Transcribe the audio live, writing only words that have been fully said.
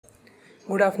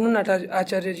Good afternoon,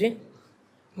 Acharya ji.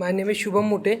 My name is Shubham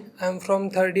Mute. I am from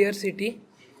third year CT.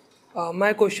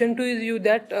 My question to you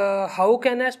that how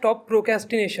can I stop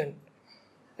procrastination?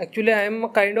 Actually, I am a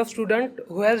kind of student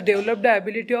who has developed the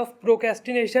ability of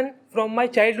procrastination from my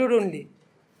childhood only.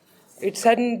 It's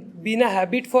been a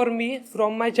habit for me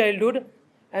from my childhood,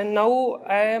 and now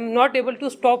I am not able to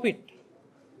stop it.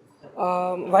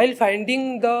 While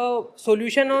finding the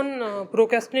solution on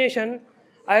procrastination,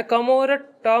 I come over a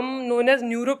term known as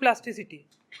neuroplasticity.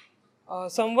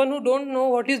 Someone who don't know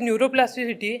what is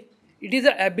neuroplasticity, it is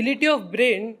the ability of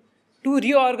brain to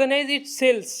reorganize its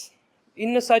cells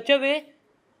in such a way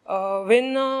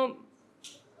when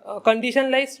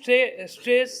condition like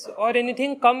stress or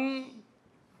anything come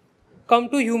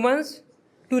to humans,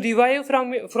 to revive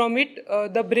from it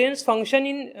the brain's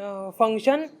function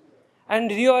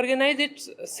and reorganize its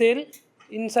cell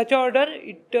in such order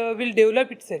it will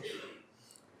develop itself.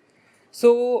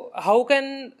 So how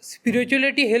can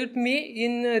spirituality help me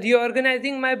in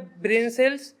reorganizing my brain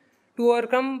cells to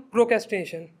overcome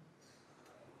procrastination?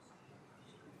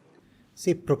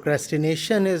 See,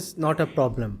 procrastination is not a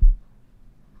problem.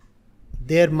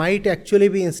 There might actually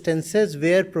be instances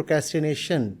where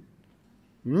procrastination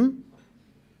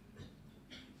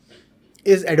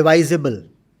is advisable.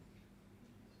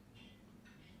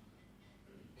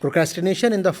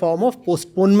 Procrastination in the form of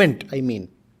postponement,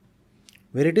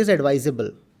 where it is advisable.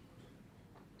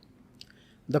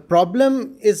 The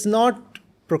problem is not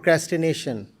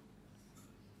procrastination.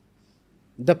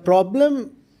 The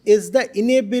problem is the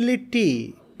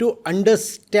inability to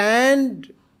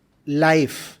understand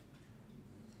life.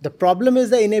 The problem is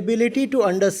the inability to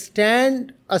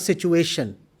understand a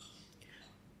situation.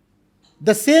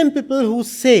 The same people who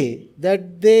say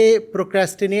that they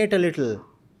procrastinate a little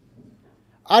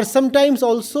are sometimes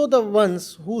also the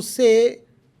ones who say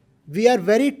we are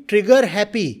very trigger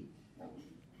happy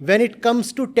when it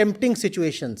comes to tempting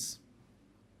situations.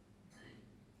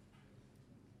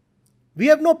 We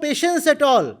have no patience at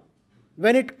all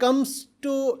when it comes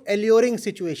to alluring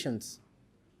situations,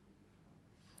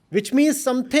 which means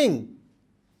something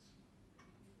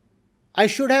I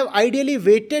should have ideally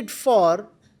waited for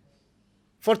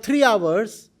 3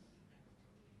 hours.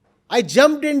 I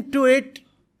jumped into it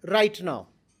right now.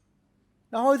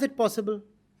 Now, how is it possible?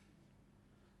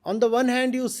 On the one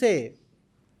hand, you say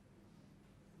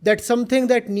that something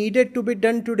that needed to be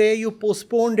done today, you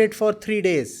postponed it for 3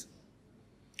 days.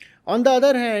 On the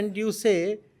other hand, you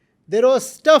say there was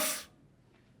stuff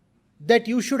that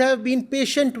you should have been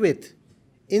patient with.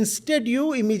 Instead,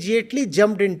 you immediately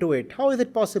jumped into it. How is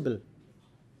it possible?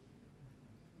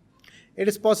 It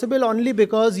is possible only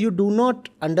because you do not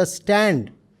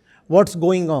understand what's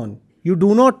going on. You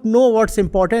do not know what's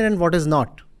important and what is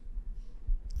not.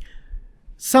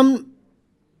 Some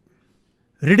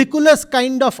ridiculous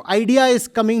kind of idea is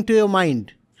coming to your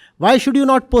mind. Why should you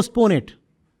not postpone it?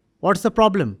 What's the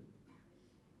problem?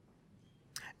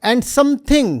 And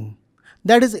something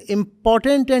that is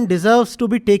important and deserves to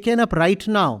be taken up right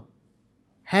now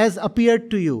has appeared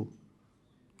to you.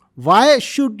 Why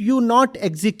should you not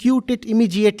execute it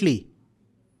immediately?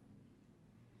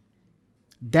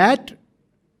 That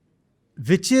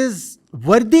which is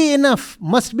worthy enough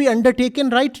must be undertaken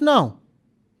right now.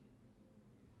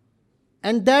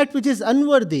 And that which is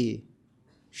unworthy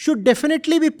should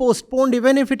definitely be postponed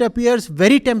even if it appears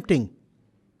very tempting.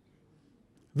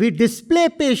 We display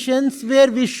patience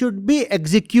where we should be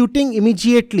executing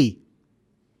immediately.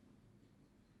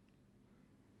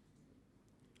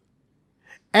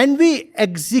 And we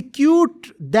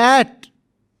execute that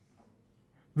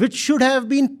which should have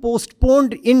been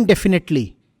postponed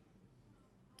indefinitely.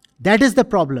 That is the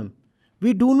problem.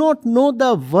 We do not know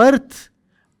the worth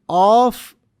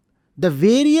of the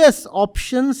various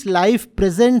options life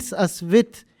presents us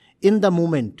with in the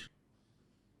moment.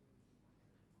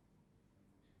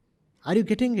 Are you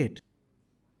getting it?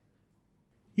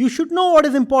 You should know what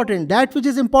is important. That which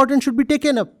is important should be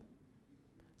taken up.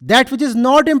 That which is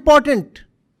not important,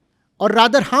 or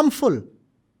rather harmful,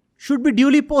 should be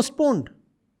duly postponed.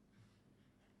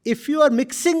 If you are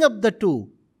mixing up the two,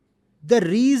 the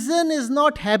reason is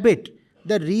not habit.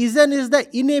 The reason is the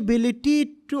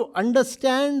inability to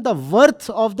understand the worth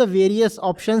of the various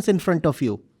options in front of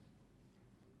you.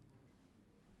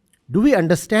 Do we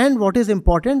understand what is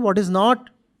important, what is not?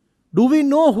 Do we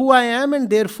know who I am and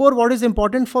therefore what is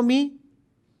important for me?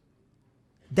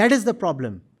 That is the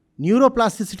problem.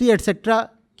 Neuroplasticity,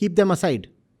 etc., keep them aside.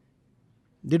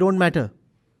 They don't matter.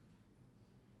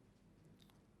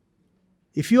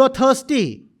 If you are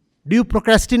thirsty, do you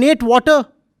procrastinate water?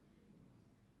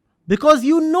 Because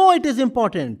you know it is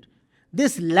important.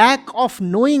 This lack of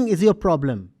knowing is your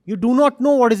problem. You do not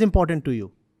know what is important to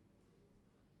you.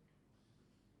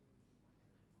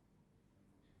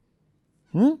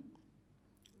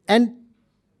 And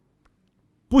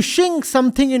pushing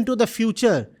something into the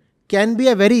future can be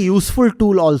a very useful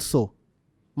tool also.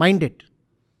 Mind it.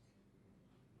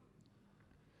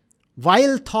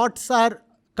 While thoughts are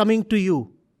coming to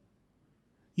you,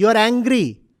 you are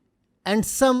angry and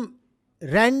some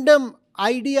random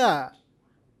idea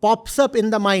pops up in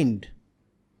the mind.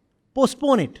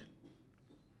 Postpone it.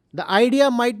 The idea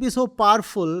might be so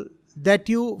powerful that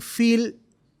you feel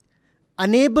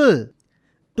unable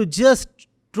to just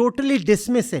totally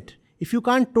dismiss it. If you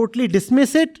can't totally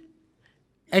dismiss it,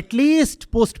 at least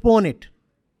postpone it.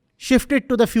 Shift it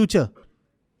to the future.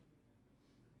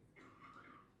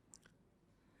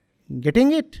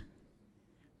 Getting it?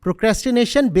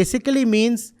 Procrastination basically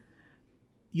means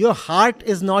your heart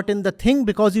is not in the thing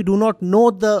because you do not know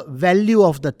the value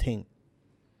of the thing.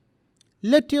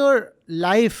 Let your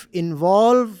life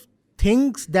involve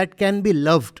things that can be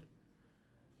loved,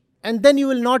 and then you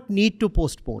will not need to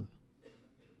postpone.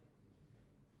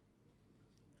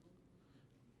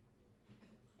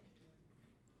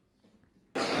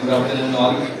 Good afternoon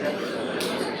all.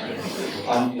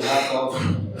 On behalf of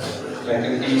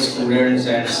faculty, students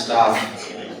and staff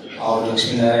of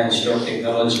Lakshminarayan Institute of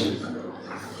Technology,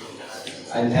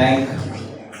 I thank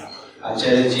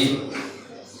Acharya ji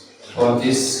for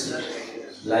this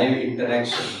live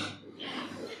interaction,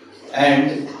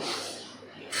 and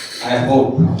I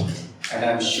hope and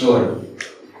I am sure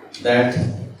that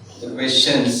the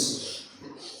questions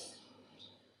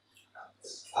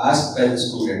asked by the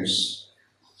students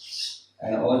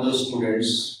and all those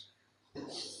students,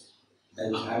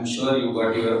 and I'm sure you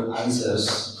got your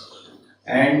answers,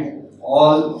 and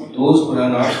all those who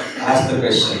have not asked the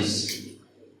questions,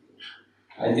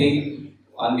 I think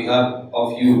on behalf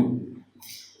of you,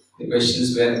 the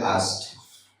questions were asked.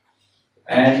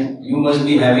 And you must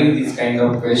be having these kind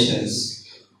of questions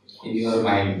in your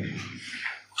mind.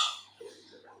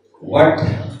 What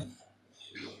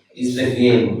is the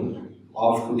gain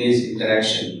of today's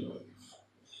interaction?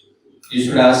 You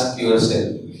should ask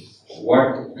yourself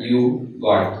what you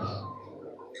got.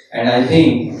 And I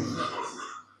think,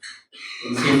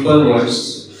 in simple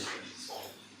words,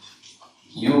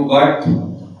 you got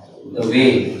the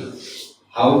way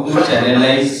how to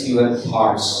channelize your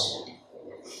thoughts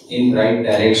in right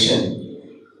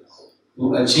direction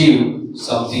to achieve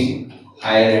something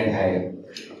higher and higher.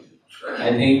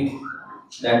 I think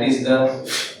that is the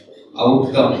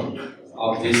outcome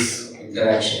of this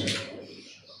interaction.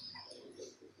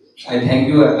 I thank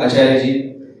you, Acharya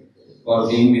ji, for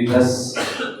being with us,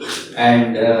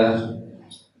 and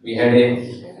we had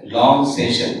a long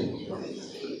session,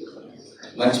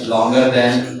 much longer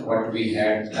than what we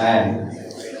had planned,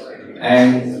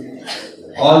 and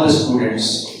all the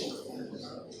students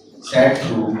sat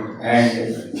through,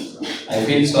 and I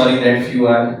feel sorry that you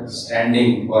are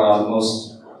standing for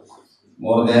almost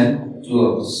more than 2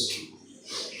 hours.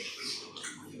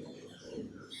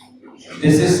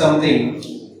 This is something,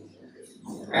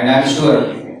 and I am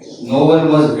sure no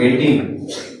one was waiting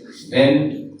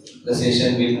when the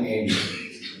session will end.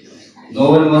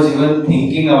 No one was even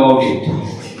thinking about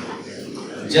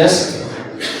it. Just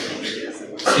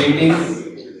sitting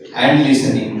and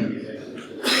listening.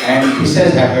 And this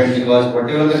has happened because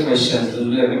whatever the questions, those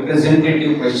were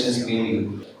representative questions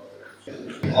maybe,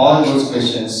 all those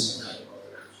questions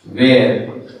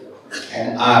were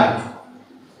and are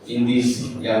in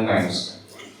these young minds.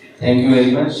 Thank you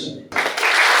very much.